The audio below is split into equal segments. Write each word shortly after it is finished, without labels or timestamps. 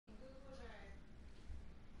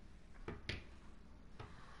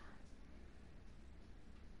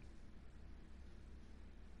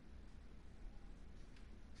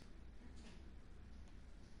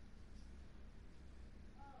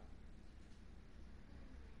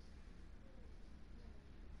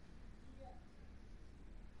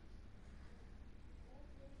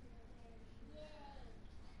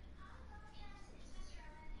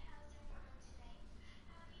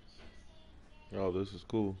Oh, this is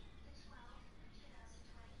cool.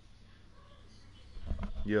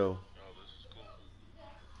 Yo.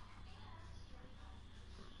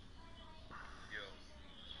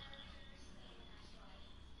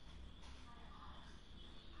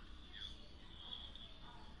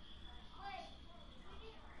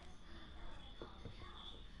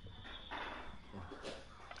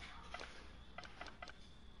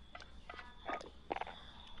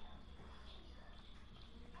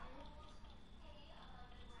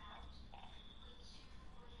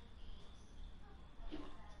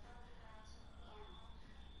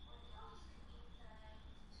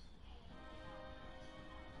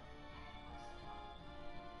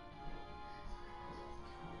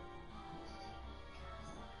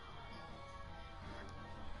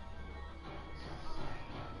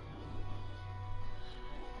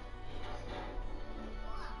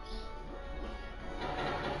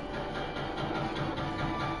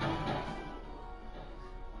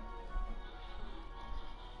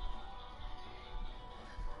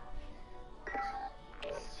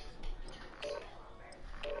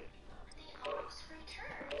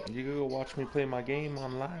 You can go watch me play my game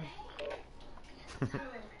on live.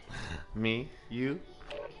 Me? You?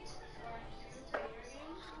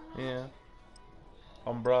 Yeah.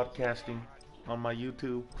 I'm broadcasting on my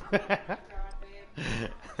YouTube. Are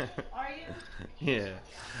you? Yeah.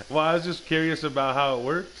 Well, I was just curious about how it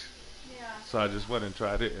worked. Yeah. So I just went and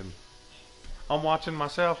tried it, and I'm watching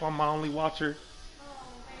myself. I'm my only watcher. Oh,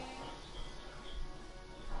 man.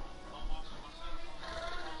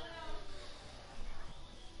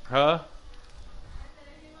 Huh? I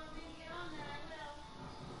said if you want me to get on there,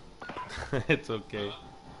 I will. It's okay.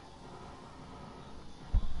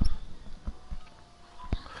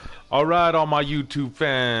 All right, all my YouTube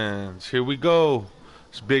fans, here we go.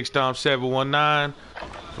 It's BIGSTOMP719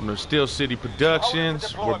 from the Steel City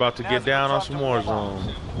Productions. We're about to get down on some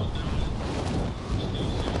Warzone.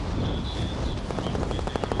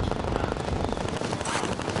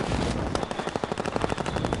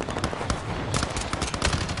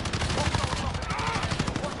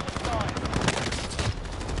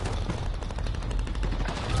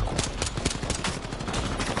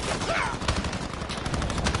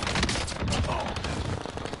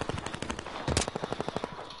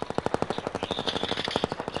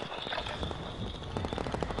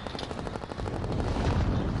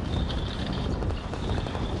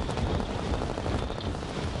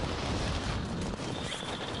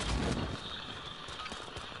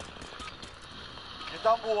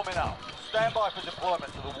 You're done warming up. Stand by for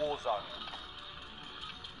deployment to the war zone.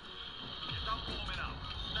 You're done warming up.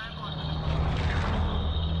 Stand by for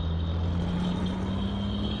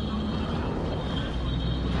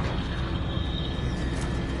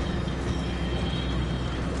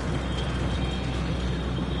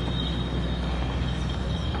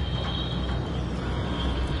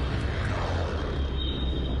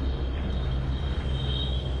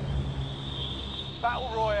Battle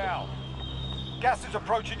Royale. Gas is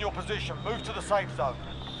approaching your position. Move to the safe zone.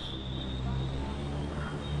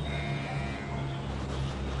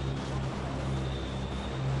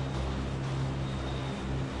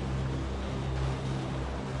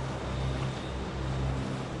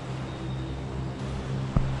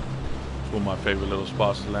 It's one of my favorite little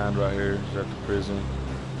spots to land right here is at the prison.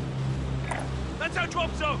 That's our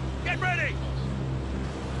drop zone. Get ready.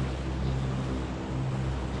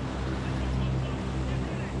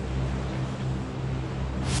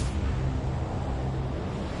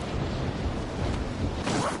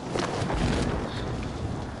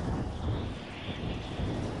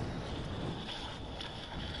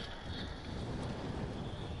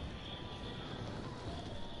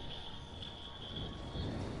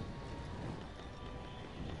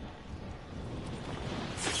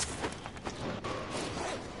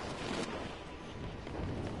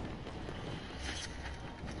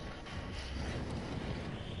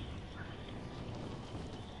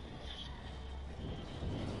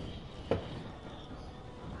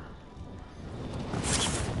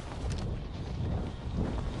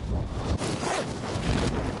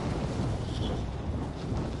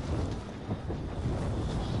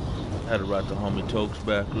 Had to write the homie Tokes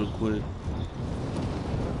back real quick.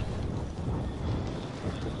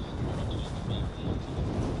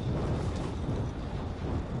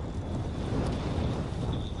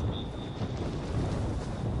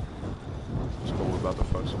 Let's go, we're about to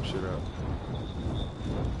fuck some shit up.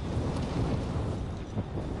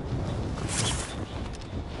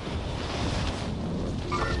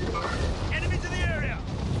 Enemies in the area.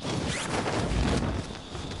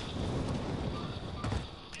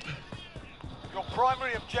 Your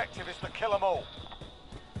primary objective is to kill them all.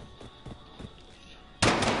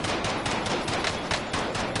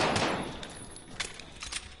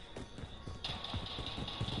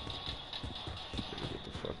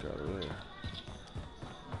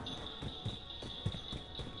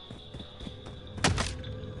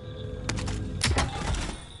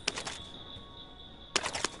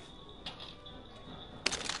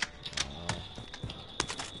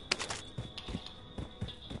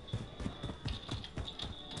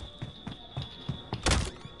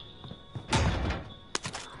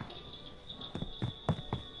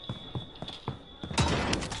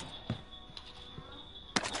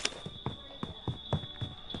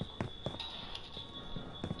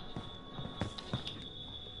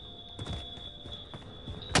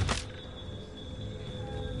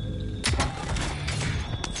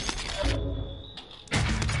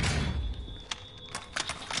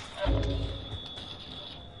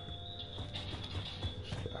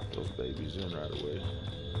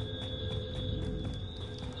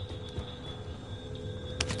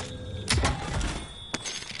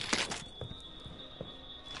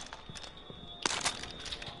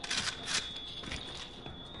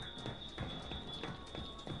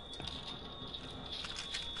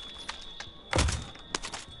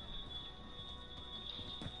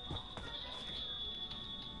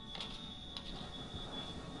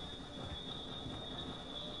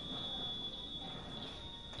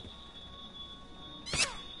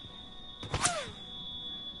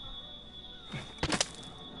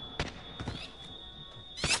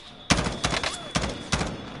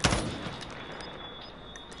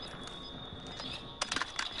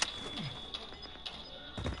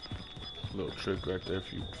 trick right there.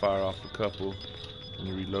 If you fire off a couple and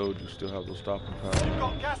you reload, you still have those stopping You've power.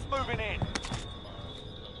 got gas moving in.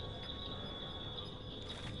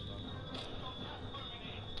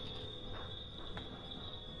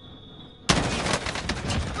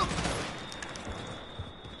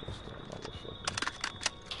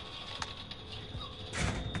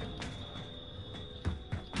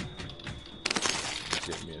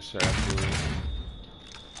 Get me a sapper.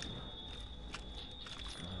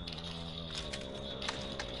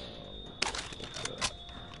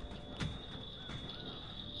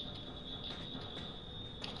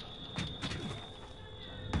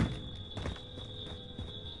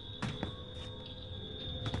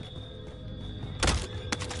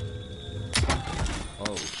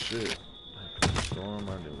 Oh shit. Storm,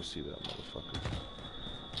 I didn't even see that motherfucker.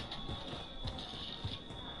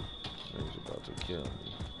 He was about to kill me.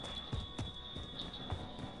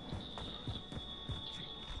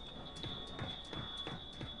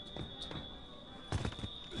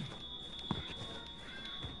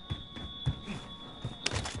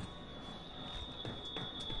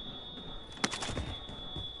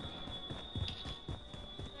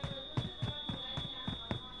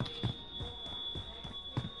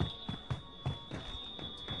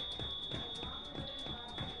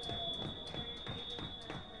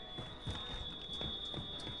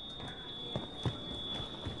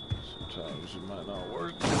 Sometimes it might not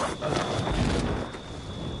work. Trying to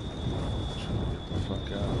get the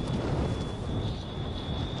fuck out.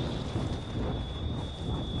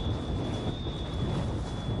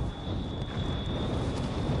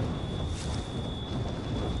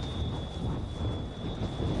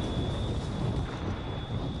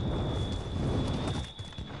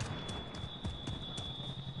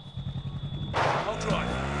 I'll drive.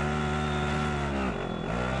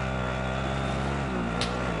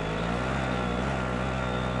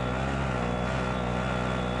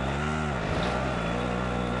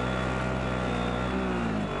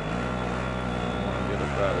 Get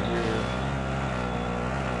up out of here.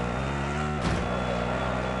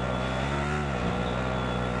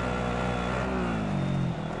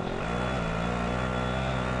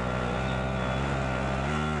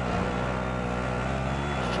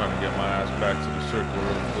 Just trying to get my ass back to the circle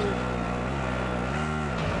real quick.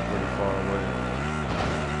 Pretty far away.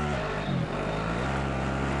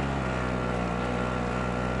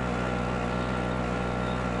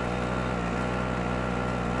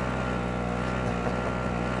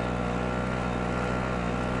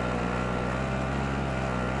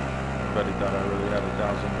 Bet he thought I really had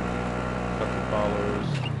 1,000 fucking followers.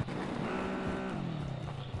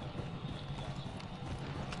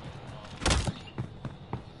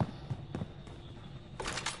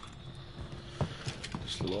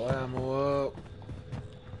 Just a little ammo up.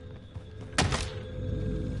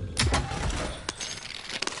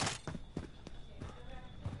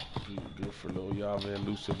 Good for little Yava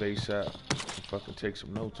elusive ASAP. Fucking take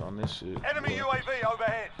some notes on this shit. Enemy Boy. UAV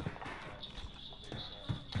overhead.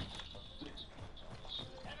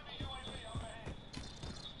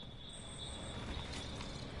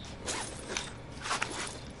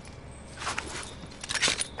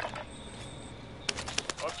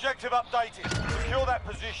 Objective updated. Secure that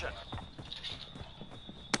position.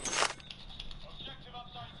 Objective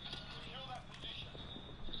updated. Secure that position.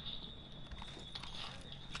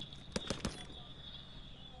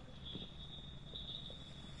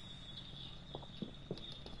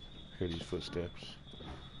 Hear these footsteps.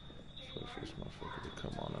 Just wait for this motherfucker to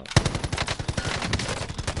come on up.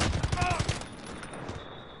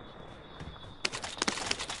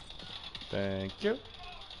 Thank you.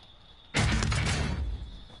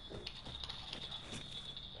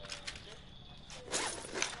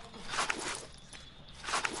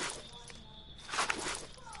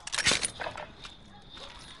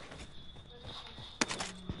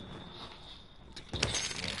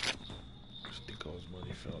 I think all his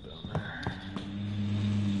money fell down there.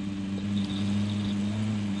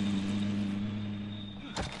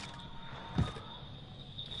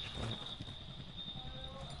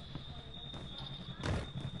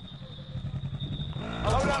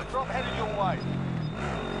 Loadout drop headed your way.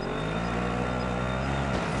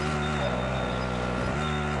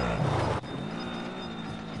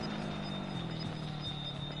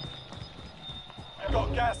 You've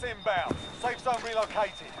got gas inbound. Safe zone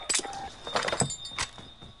relocated.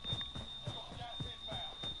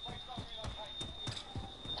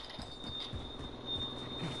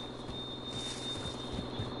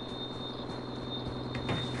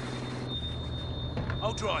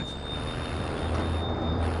 I'll drive.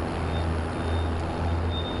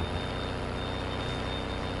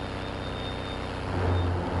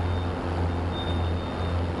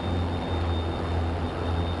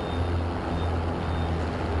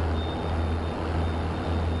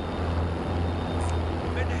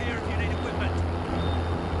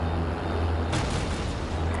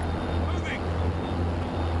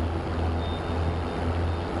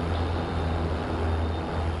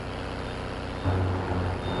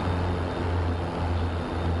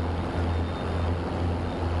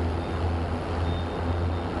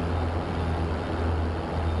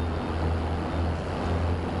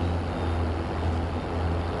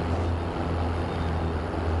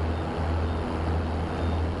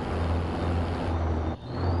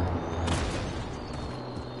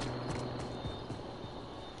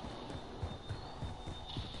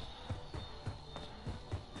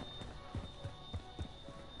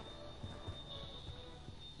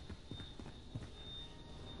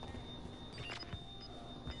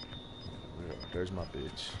 There's my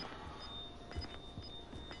bitch.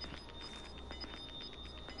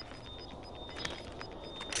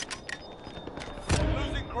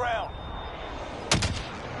 Losing ground.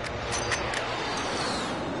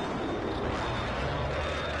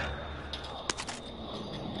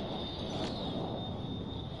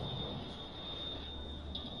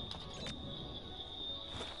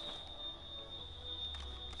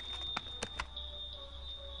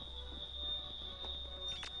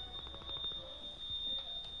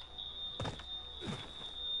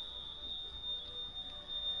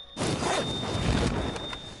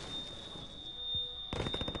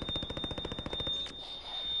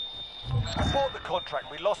 Report the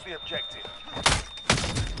contract. We lost the objective.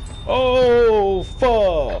 Oh,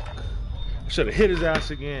 fuck. Should have hit his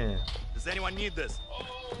ass again. Does anyone need this?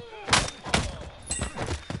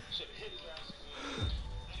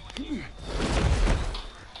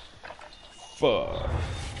 Fuck.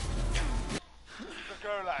 This is the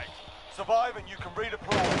Gulag. Survive and you can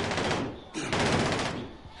redeploy.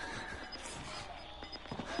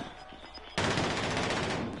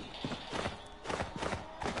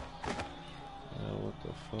 What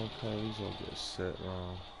the fuck? How these all get set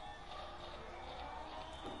wrong?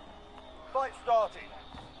 Fight starting.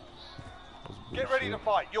 Get ready to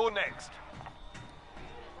fight. You're next.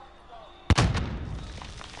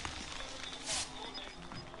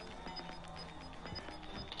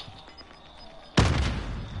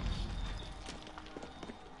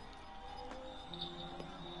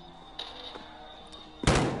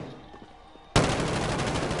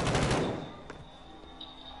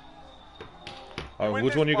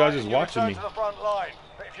 Which one of you guys is watching me? We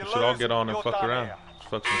should all get on and fuck around. Let's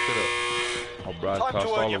fuck some shit up. I'll broadcast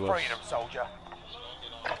all of us. Freedom, soldier.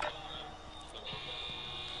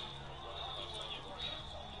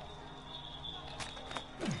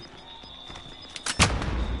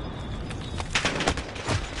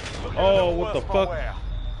 Oh, what the fuck?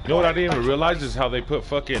 You know what I didn't even realize is how they put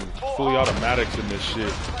fucking fully automatics in this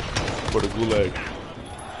shit for the Gulag.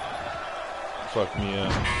 Fuck me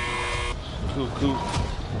up. Cool.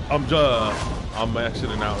 I'm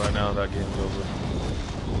exiting out right now. That game's over.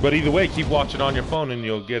 But either way, keep watching on your phone and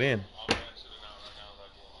you'll get in.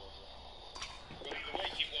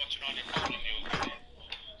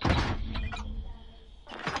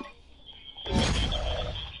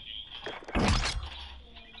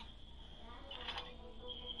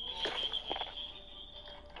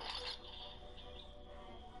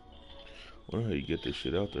 I wonder how you get this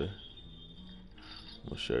shit out there. I'm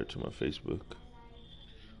gonna share it to my Facebook.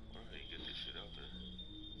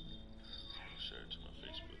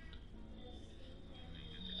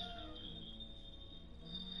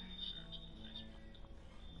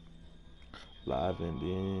 Live and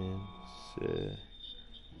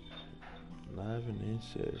in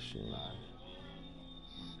session.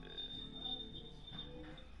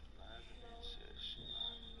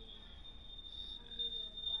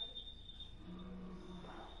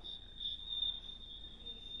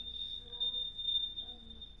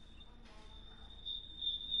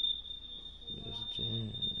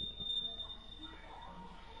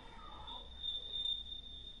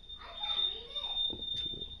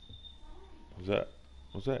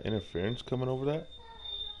 Was that interference coming over that?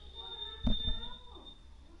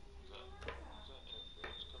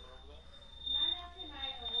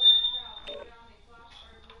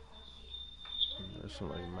 There's some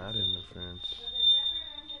like mad interference.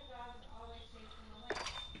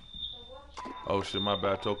 Oh shit, my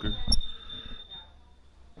bad, Toker.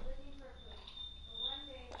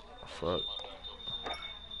 Fuck.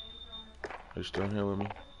 Are you still here with me?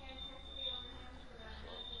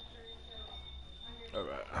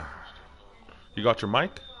 Alright. You got your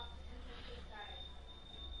mic?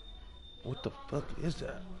 What the fuck is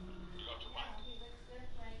that?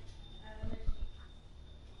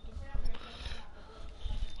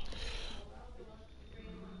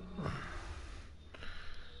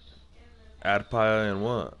 Add pie and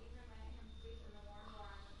what?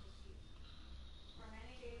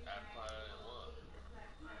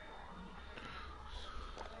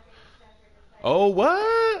 Oh,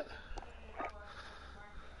 what?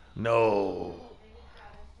 No.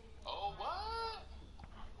 Oh, what?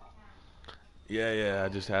 Yeah, I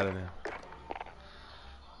just had it now.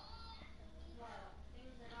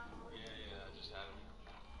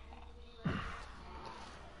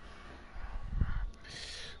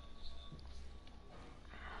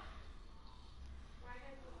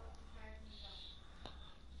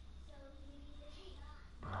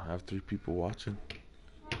 I have 3 people watching.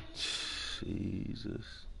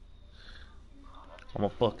 Jesus. I'm a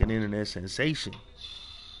fucking internet sensation.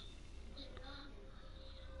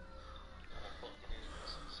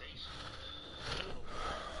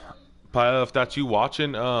 Paya, if that's you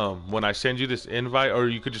watching, when I send you this invite, or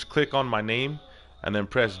you could just click on my name and then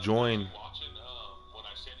press join.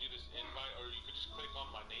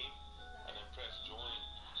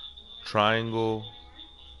 Triangle,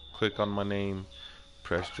 click on my name,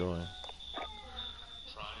 press join.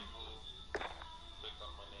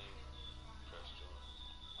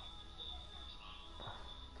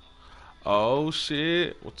 Oh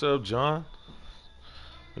shit, what's up, John?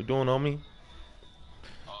 What you doing, homie?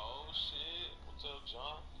 Oh shit, what's up,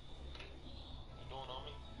 John? What you doing,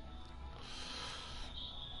 homie?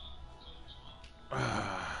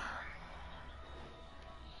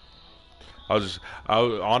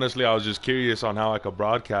 Honestly, I was just curious on how I could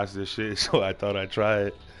broadcast this shit, so I thought I'd try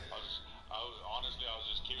it.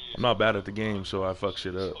 I'm not bad at the game, so I fuck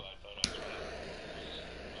shit up.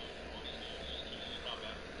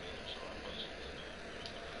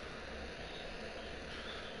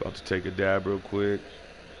 About to take a dab real quick.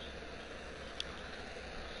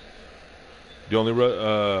 The only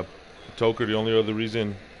Toker, the only other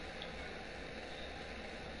reason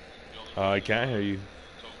I can't hear you.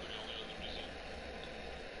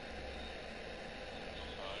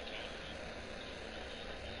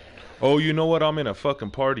 Oh, you know what? I'm in a fucking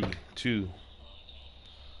party too.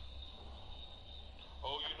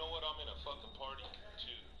 Oh, you know what? I'm in a fucking party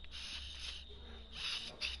too.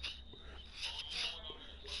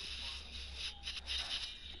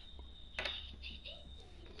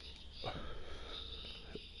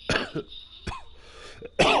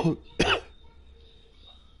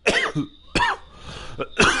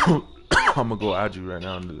 I'm gonna go add you right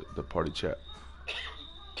now into the party chat.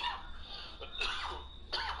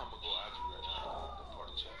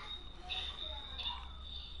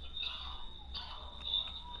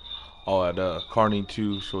 I'll add Carney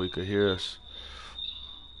too, so he could hear us.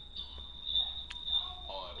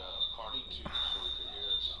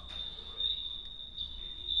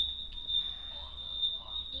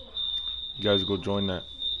 You guys go join that.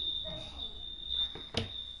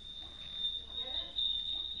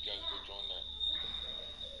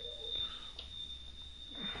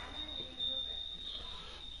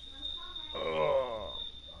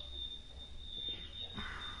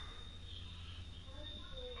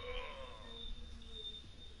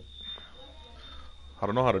 I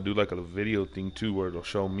don't know how to do like a video thing too where it'll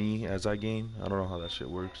show me as I game. I don't know how that shit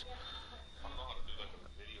works.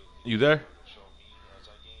 You there?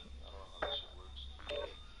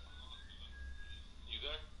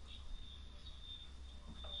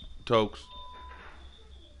 Tokes.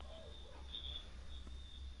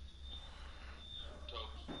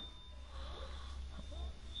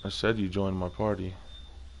 I said you joined my party.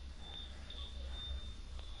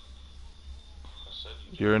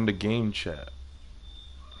 You're in the game chat.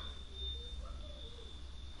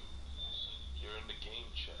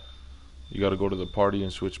 You gotta go to the party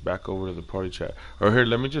and switch back over to the party chat. Or here,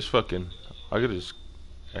 let me just fucking... I gotta just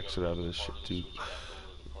exit out of this shit too.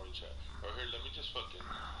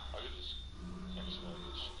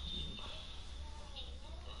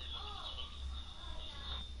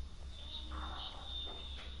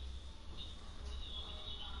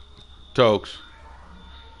 Tokes.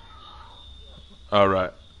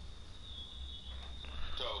 Alright.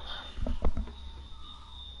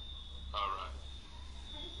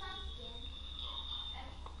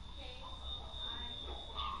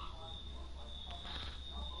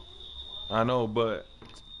 I know, but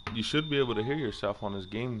you should be able to hear yourself on this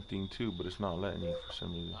game thing too, but it's not letting you for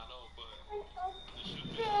some reason.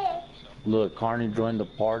 Look, Carney joined the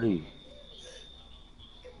party.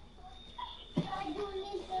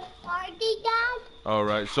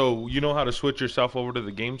 Alright, so you know how to switch yourself over to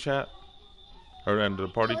the game chat? Or into the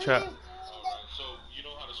party chat?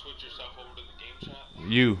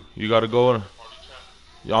 You gotta go in.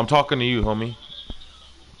 I'm talking to you, homie.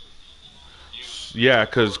 Yeah,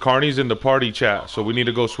 because Carney's in the party chat, so we need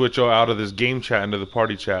to go switch out of this game chat into the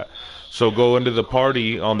party chat. So go into the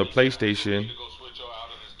party on the PlayStation.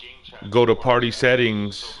 Go to party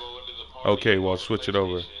settings. Okay, well, switch it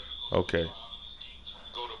over. Okay.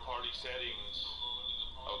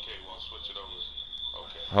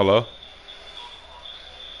 Hello?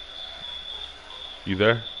 You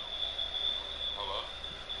there?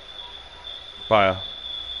 Bye.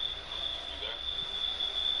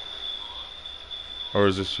 Or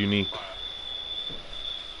is this unique?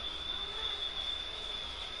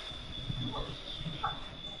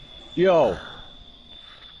 Yo.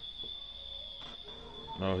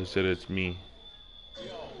 No, he said it's me.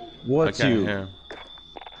 What's I can't you? hear him.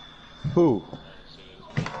 Who?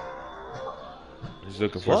 He's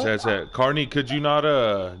looking for his headset. Carney, could you not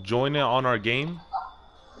join it on our game?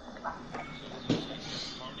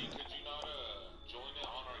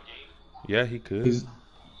 Yeah, he could.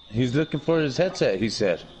 He's looking for his headset, he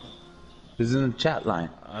said. He's in the chat line.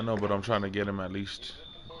 I know, but I'm trying to get him at least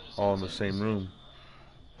all in the same room.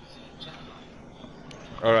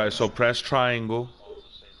 Alright, so press triangle.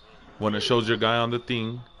 When it shows your guy on the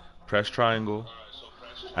thing, press triangle.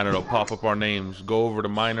 And it'll pop up our names. Go over to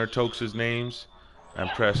Minor Tokes' names and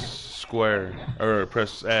press square. Or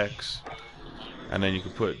press X. And then you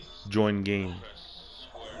can put join game.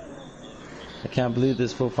 I can't believe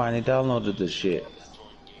this fool finally downloaded this shit.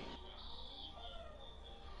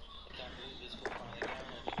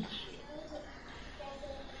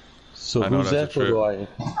 So whose echo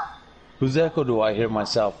do I hear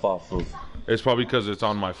myself off of? It's probably because it's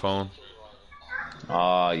on my phone.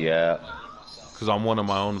 Oh yeah. Because I'm one of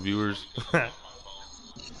my own viewers.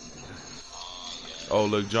 Oh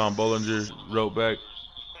look, John Bollinger wrote back.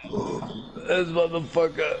 This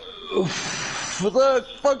motherfucker. Look,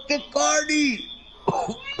 fucking Cardi.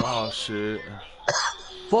 Oh shit.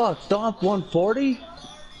 Fuck, Stomp 140?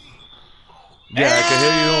 Yeah, I can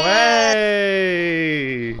hear you.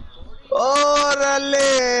 Hey!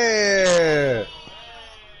 Orale!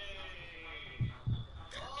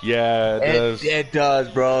 Yeah, it does. It does,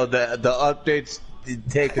 bro. The updates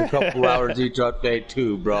take a couple hours each update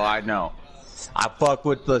too, bro. I know. I fuck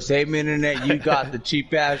with the same internet you got, the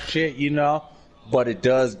cheap ass shit, you know, but it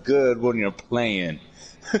does good when you're playing.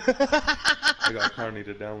 I got Carney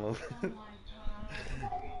to download.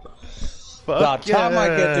 About time I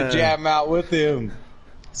get to jam out with him.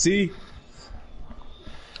 See?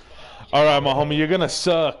 All right, my homie, you're gonna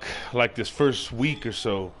suck like this first week or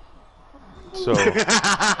so. So.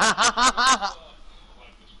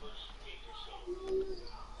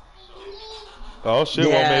 Oh shit!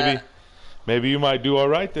 Yeah. Well, maybe you might do all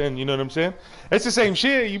right then. You know what I'm saying? It's the same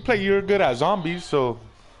shit. You're good at zombies, so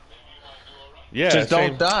yeah. Just same.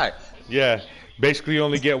 don't die. Yeah, basically you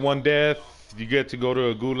only get one death. You get to go to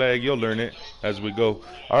a gulag. You'll learn it as we go.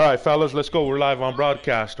 All right, fellas, let's go. We're live on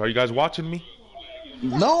broadcast. Are you guys watching me?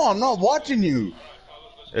 No, I'm not watching you.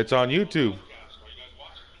 It's on YouTube.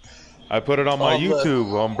 I put it on my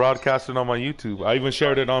YouTube. I'm broadcasting on my YouTube. I even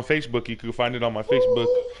shared it on Facebook. You can find it on my Facebook.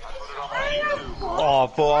 Oh,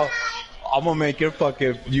 fool. I'm gonna make your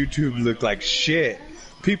fucking YouTube look like shit.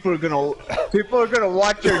 People are gonna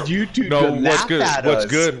watch your YouTube. No, to what's laugh good? at What's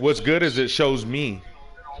us. good? What's good is it shows me.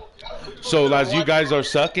 So as you guys are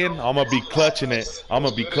sucking, I'm gonna be clutching it. I'm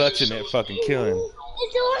gonna be clutching it, fucking killing.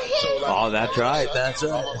 Oh, that's right. That's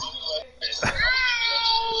right.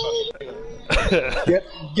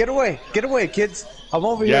 Get away, kids! I'm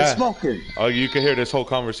over here smoking. Oh, you can hear this whole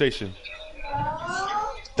conversation.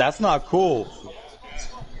 That's not cool.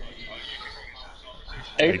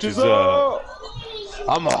 H is, I'm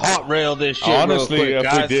a hot rail this shit. Honestly, real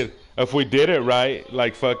quick, if we did it right,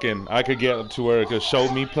 like fucking, I could get to where it could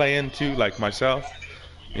show me playing too, like myself.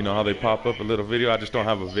 You know how they pop up a little video. I just don't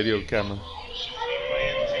have a video camera.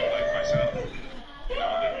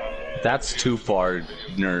 That's too far,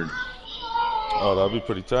 nerd. Oh, that'd be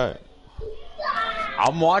pretty tight.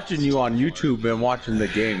 I'm watching you on YouTube and watching the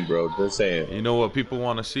game, bro. Just saying. You know what people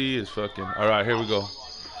want to see is fucking. All right, here we go.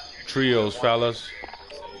 Trios, fellas.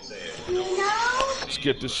 Let's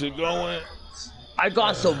get this shit going. I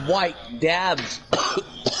got some white dabs.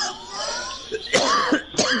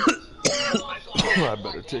 I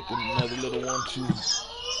better take another little one too.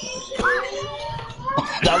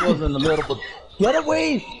 That wasn't a little, but get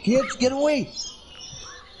away, kids, get away.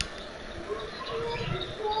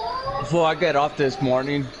 Before I get off this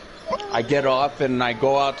morning, I get off and I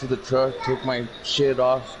go out to the truck, take my shit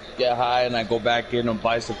off, get high, and I go back in and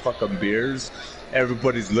buy some fucking beers.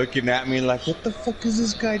 Everybody's looking at me like, what the fuck is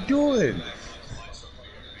this guy doing?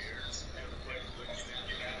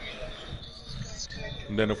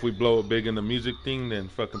 And then if we blow it big in the music thing, then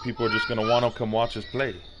fucking people are just gonna want to come watch us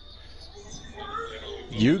play.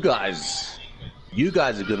 You guys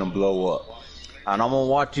are gonna blow up. And I'm gonna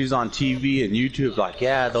watch these on TV and YouTube like,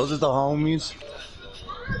 yeah, those are the homies.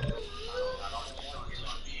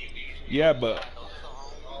 Yeah, but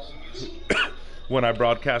when I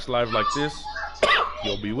broadcast live like this,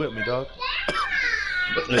 you'll be with me, dog.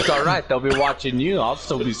 It's alright, they'll be watching you. I'll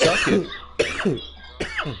still be sucking. Okay,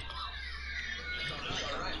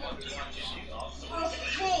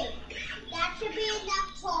 that should be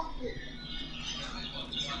enough talking.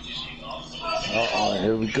 Uh-oh,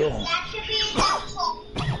 here we go. That should be enough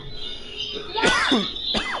talking.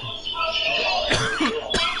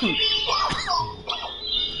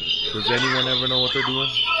 Does anyone ever know what they're doing?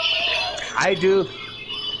 I do.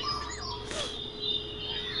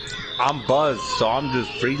 I'm buzzed, so I'm just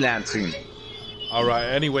freelancing. All right.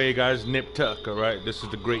 Anyway, guys, nip tuck. All right. This is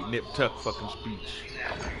the great nip tuck fucking speech.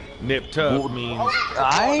 Nip tuck means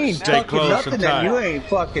I ain't Stay fucking close nothing, and and tight. you ain't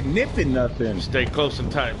fucking nipping nothing. stay close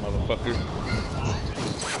and tight, motherfucker.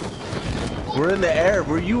 We're in the air.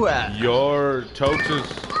 Where you at? Your Tokes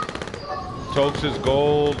is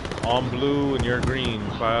gold, I'm blue, and you're green,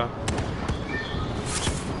 fire.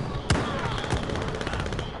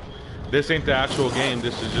 This ain't the actual game.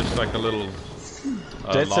 This is just like a little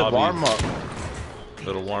That's lobby. a warm up.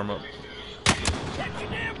 Little warm up.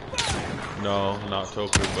 No, not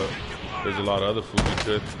Toker, but there's a lot of other food you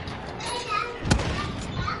could.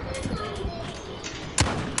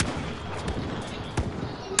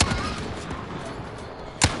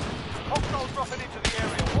 Hostiles dropping into the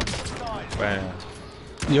area. Watch the skies. Bam.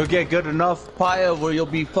 You'll get good enough, Paya, where you'll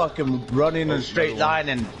be fucking running in a straight line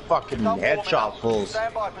and fucking headshot pulls.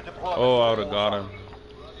 Stand by for deployment. Oh, I would have got him.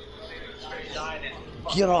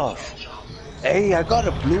 Get off. Hey, I got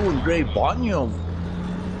a blue and gray Bonium.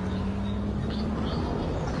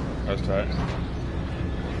 That's tight.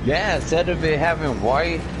 Yeah, instead of it having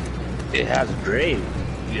white, it has gray.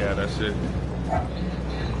 Yeah, that's it.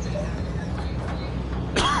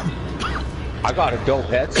 I got a dope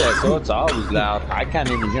headset, so it's always loud. I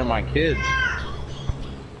can't even hear my kids.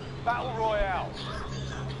 Battle Royale.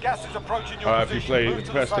 Gas is approaching your If you position. Move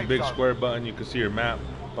to press the safe big zone. square button, you can see your map.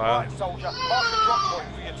 Fire. Right, soldier. Mark the drop point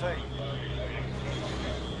for your team.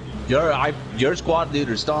 Your squad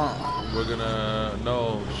leader, Stomp. We're gonna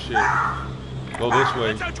no shit. Go this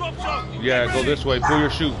way. That's our drop zone. Yeah, go this way. Pull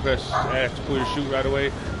your chute. Press X. Pull your chute right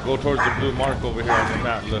away. Go towards the blue mark over here on the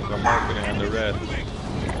map. Look, I'm marking it, and the red.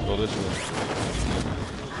 Go this way.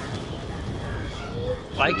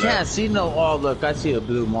 I can't see no. Oh, look, I see a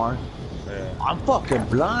blue mark. Yeah. I'm fucking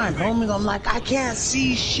blind, homie. I'm like, I can't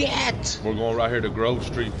see shit. We're going right here to Grove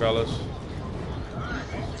Street, fellas.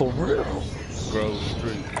 For real. Grove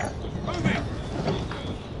Street.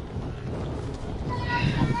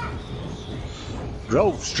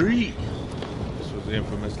 Grove Street. This was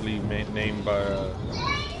infamously named by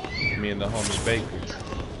me and the homie Baker.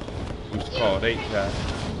 We used to call it 8-Pack.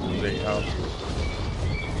 It was 8 houses.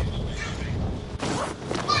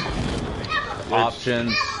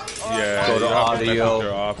 Options. Yeah, Go to you have mess with audio.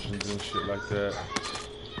 their options and shit like that.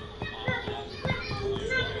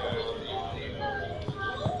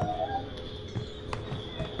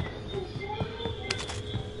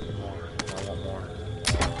 I want more.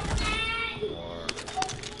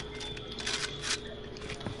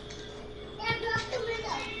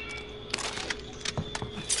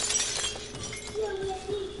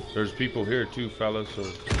 There's people here too, fellas, so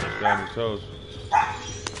stay on your toes.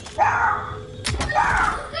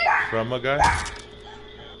 From a guy?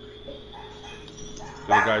 Did the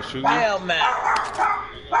guy shoot you? Hell, man.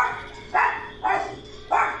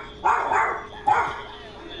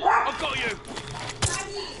 I've got you.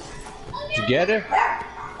 Did you get it?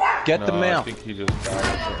 Get the No, I mail. think he just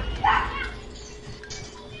died.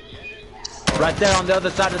 Right there on the other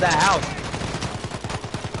side of that house.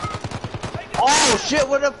 Oh shit,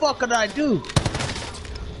 what the fuck did I do?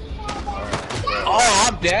 Oh,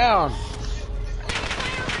 I'm down.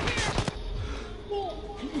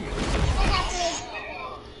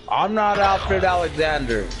 I'm not Alfred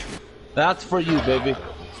Alexander. That's for you, baby.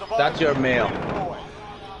 That's your mail.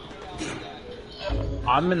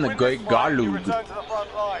 I'm in the Win Great this fight, you Galug. return to the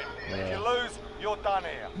front line. If you lose, you're done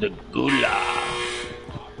here. The Gula.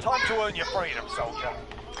 Time to earn your freedom, soldier.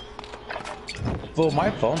 Fool,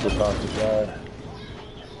 my phone's about to die.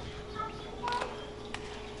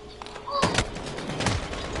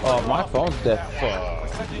 Oh, my phone's dead. Fuck.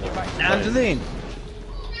 Sending you back to Angeline.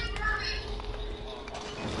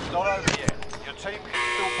 Not over yet. Your team can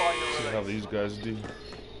still buy See your how release. these guys do.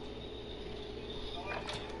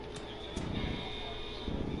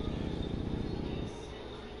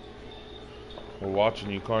 We're watching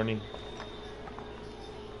you, Carney.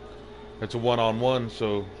 It's a one-on-one,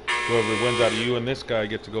 so whoever wins out of you and this guy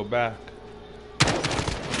get to go back.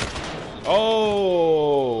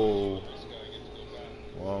 Oh!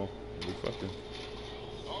 Well, we fucking.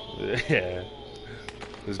 Yeah.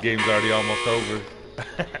 This game's already almost over.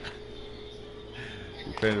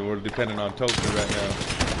 We're depending on Token right now.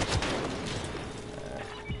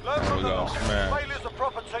 Learn There from we the go, loss. smash. Failure's a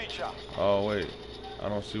proper teacher. Oh wait, I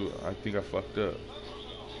don't see what, I think I fucked up.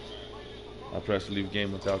 I pressed leave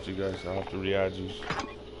game without you guys. I'll have to re-add you.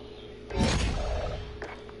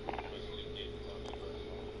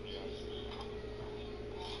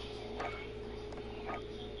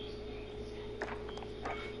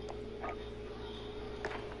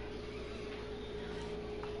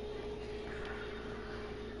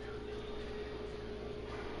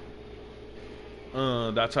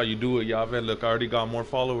 That's how you do it, Yave. Look, I already got more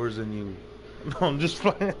followers than you. No, I'm just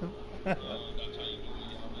playing.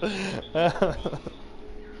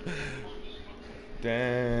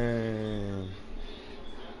 Damn.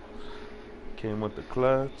 Came with the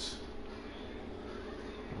clutch.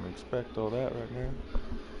 Don't expect all that right now.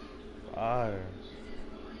 Fire.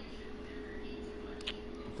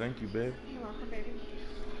 Thank you, babe. You're welcome, baby.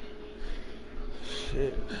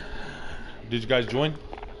 Shit. Did you guys join?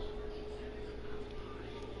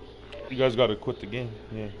 You guys gotta quit the game.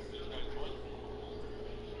 Yeah.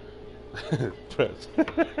 Press.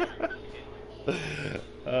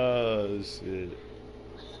 Oh shit.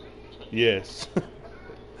 Yes.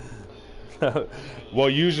 Well,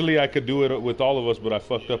 usually I could do it with all of us, but I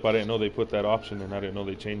fucked up. I didn't know they put that option in. I didn't know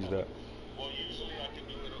they changed that. Well, usually I could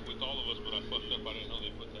do it with all of us, but I fucked up. I didn't know they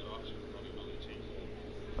put that option in. I didn't know they changed that.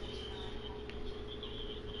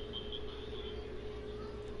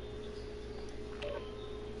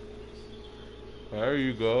 There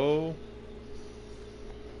you go.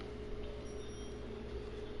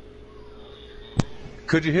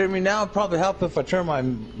 Could you hear me now? It'd probably help if I turn my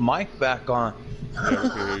mic back on. Yeah, we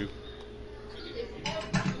can hear you.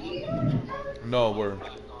 No,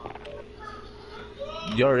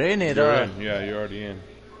 You're in it, you're in. Yeah, you're already in.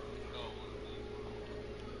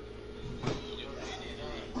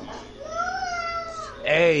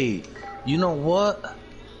 Hey, you know what?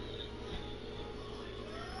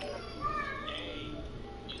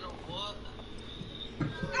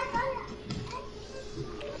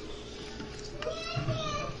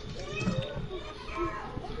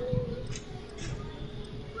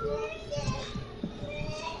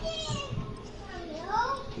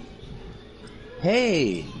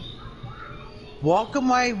 Hey, what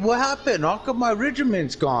happened? How come my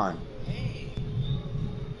regiment's gone?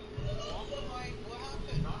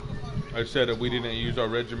 I said that we didn't use our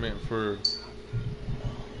regiment for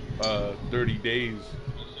 30 days,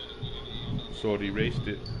 so it erased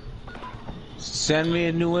it. Send me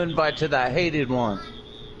a new invite to that hated one.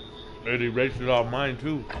 It erased it off mine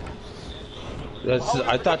too.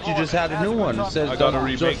 I thought you just had a new one. It says I gotta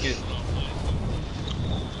remake it.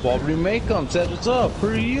 Well, remake them. Set us up.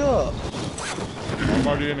 Hurry up. I'm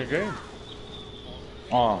already in the game.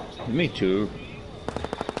 Oh, me too.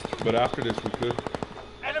 But after this, we could.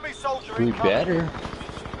 Enemy soldier We incoming. better.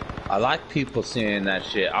 I like people saying that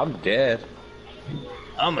shit. I'm dead.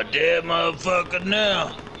 I'm a dead motherfucker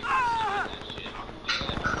now.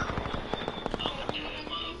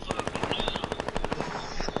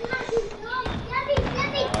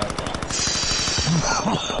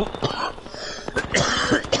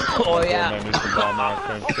 Oh yeah.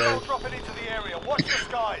 Hostile dropping into the area. Watch the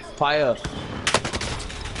skies. Fire.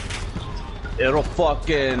 It'll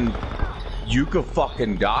fucking... You could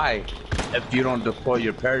fucking die if you don't deploy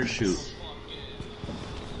your parachute.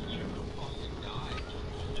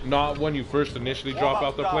 Not when you first initially drop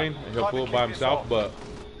out the plane, and he'll pull it by himself, but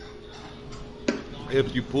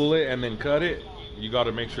if you pull it and then cut it, you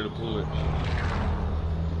gotta make sure to pull it.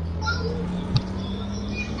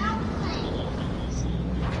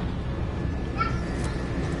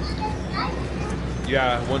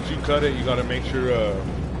 Yeah, once you cut it, you gotta make sure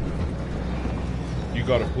you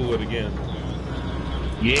gotta pull it again.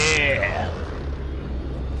 Yeah.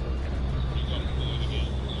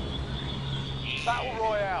 Battle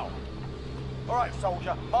Royale. Alright,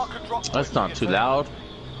 soldier. Mark a drop. That's not too loud.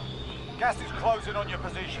 Gas is closing on your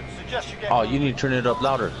position. Suggest you get. Oh, you need to turn it up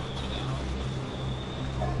louder.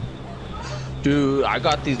 Dude, I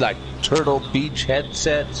got these like Turtle Beach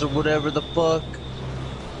headsets or whatever the fuck.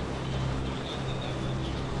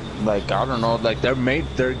 Like, I don't know, like they're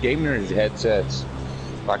gamers headsets.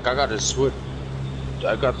 Like I got a switch.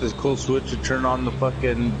 I got this cool switch to turn on the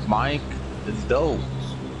fucking mic. It's dope.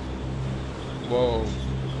 Whoa,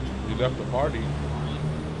 you left the party.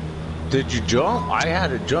 Did you jump? I had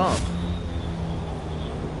to jump.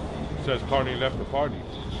 It says Carney left the party.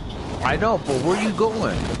 I know, but where you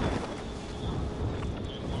going?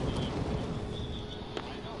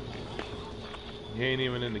 He ain't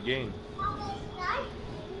even in the game.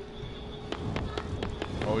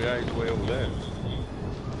 Oh yeah, he's way over there.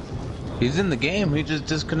 He's in the game. He just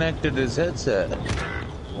disconnected his headset.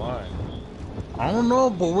 Why? I don't know,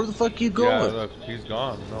 but where the fuck you going? Yeah, look, he's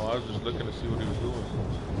gone. No, I was just looking to see what he was doing.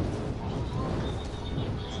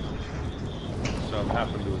 Something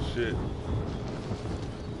happened to his shit.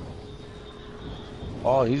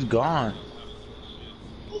 Oh, he's gone.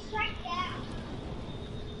 He's right there.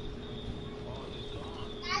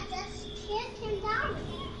 That just kicked him down.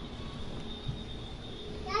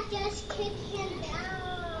 That just kicked him down.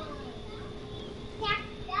 That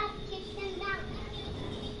kicked him down.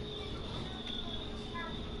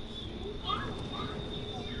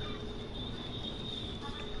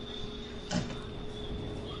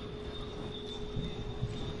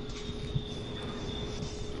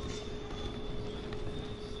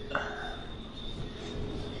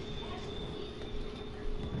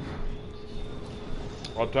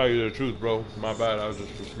 I'll tell you the truth, bro. My bad. I was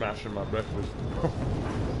just smashing my breakfast.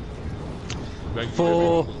 Thank you,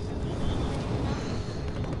 Fool. baby.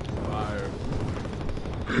 Fire.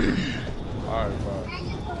 Alright, fire.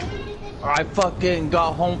 I fucking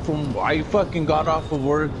got off of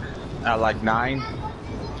work at like 9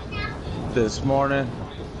 this morning.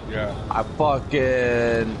 Yeah. I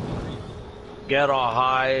fucking get all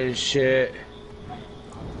high and shit.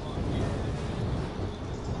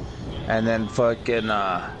 And then fucking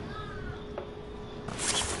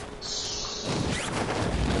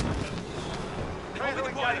Clear to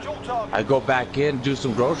engage all targets. I go back in, do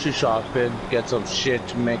some grocery shopping, get some shit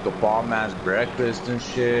to make a bomb ass breakfast and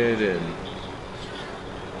shit, and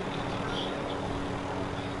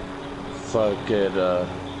fucking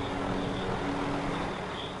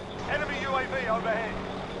Enemy UAV overhead.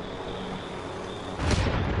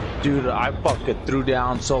 dude, I fucking threw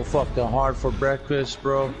down so fucking hard for breakfast,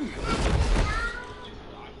 bro.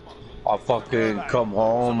 I fucking come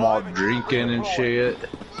home all drinking and shit,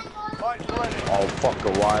 Fight's ready. all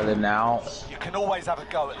fucking wilding out. You can always have a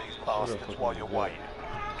go at these bastards while you're waiting.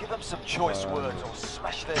 Give them some choice words or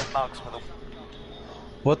smash their mugs with a...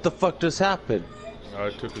 What the fuck just happened? I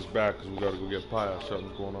took us back because we gotta go get pie.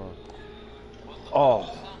 Something's going on.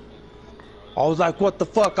 Oh, I was like, what the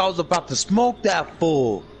fuck? I was about to smoke that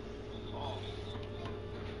fool.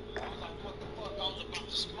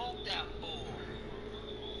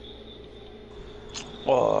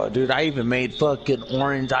 Oh, dude, I even made fucking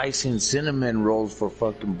orange ice and cinnamon rolls for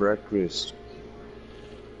fucking breakfast.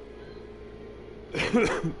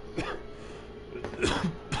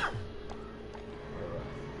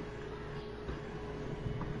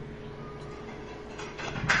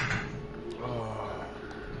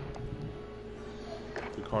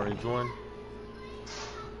 Did Carney join?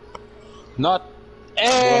 Not. What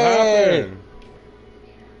Hey! happened?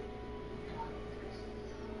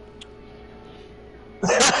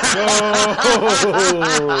 No!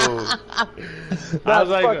 That's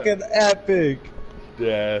like, fucking epic.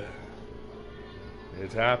 yeah,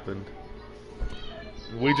 it's happened.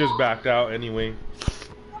 We just backed out anyway.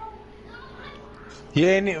 He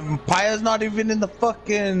ain't even, Paya's not even in the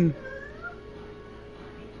fucking